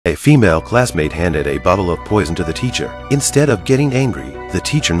A female classmate handed a bottle of poison to the teacher. Instead of getting angry, the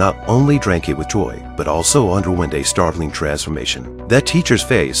teacher not only drank it with joy, but also underwent a startling transformation. That teacher's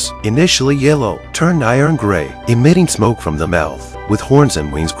face, initially yellow, turned iron gray, emitting smoke from the mouth, with horns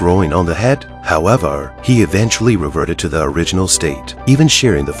and wings growing on the head. However, he eventually reverted to the original state, even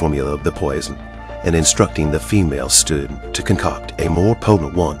sharing the formula of the poison, and instructing the female student to concoct a more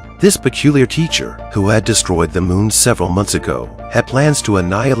potent one. This peculiar teacher, who had destroyed the moon several months ago, had plans to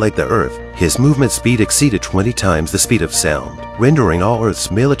annihilate the Earth. His movement speed exceeded 20 times the speed of sound, rendering all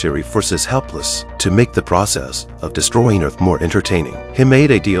Earth's military forces helpless. To make the process of destroying Earth more entertaining, he made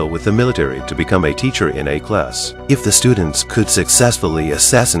a deal with the military to become a teacher in a class. If the students could successfully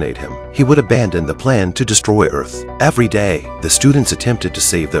assassinate him, he would abandon the plan to destroy Earth. Every day, the students attempted to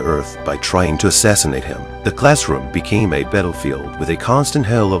save the Earth by trying to assassinate him. The classroom became a battlefield with a constant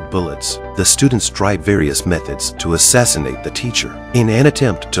hail of bullets. The students tried various methods to assassinate the teacher. In an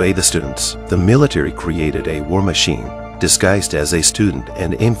attempt to aid the students, the military created a war machine disguised as a student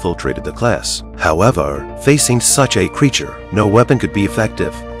and infiltrated the class. However, facing such a creature, no weapon could be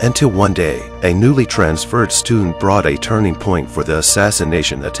effective until one day, a newly transferred student brought a turning point for the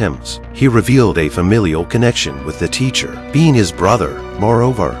assassination attempts. He revealed a familial connection with the teacher, being his brother.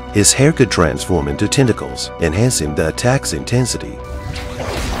 Moreover, his hair could transform into tentacles, enhancing the attack's intensity.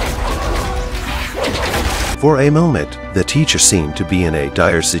 For a moment, the teacher seemed to be in a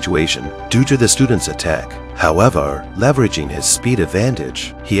dire situation due to the student's attack. However, leveraging his speed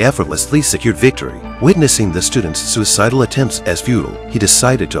advantage, he effortlessly secured victory. Witnessing the student's suicidal attempts as futile, he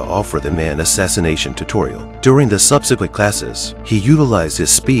decided to offer the man an assassination tutorial. During the subsequent classes, he utilized his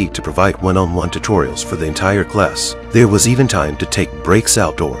speed to provide one-on-one tutorials for the entire class. There was even time to take breaks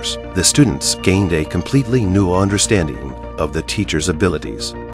outdoors. The students gained a completely new understanding of the teacher's abilities.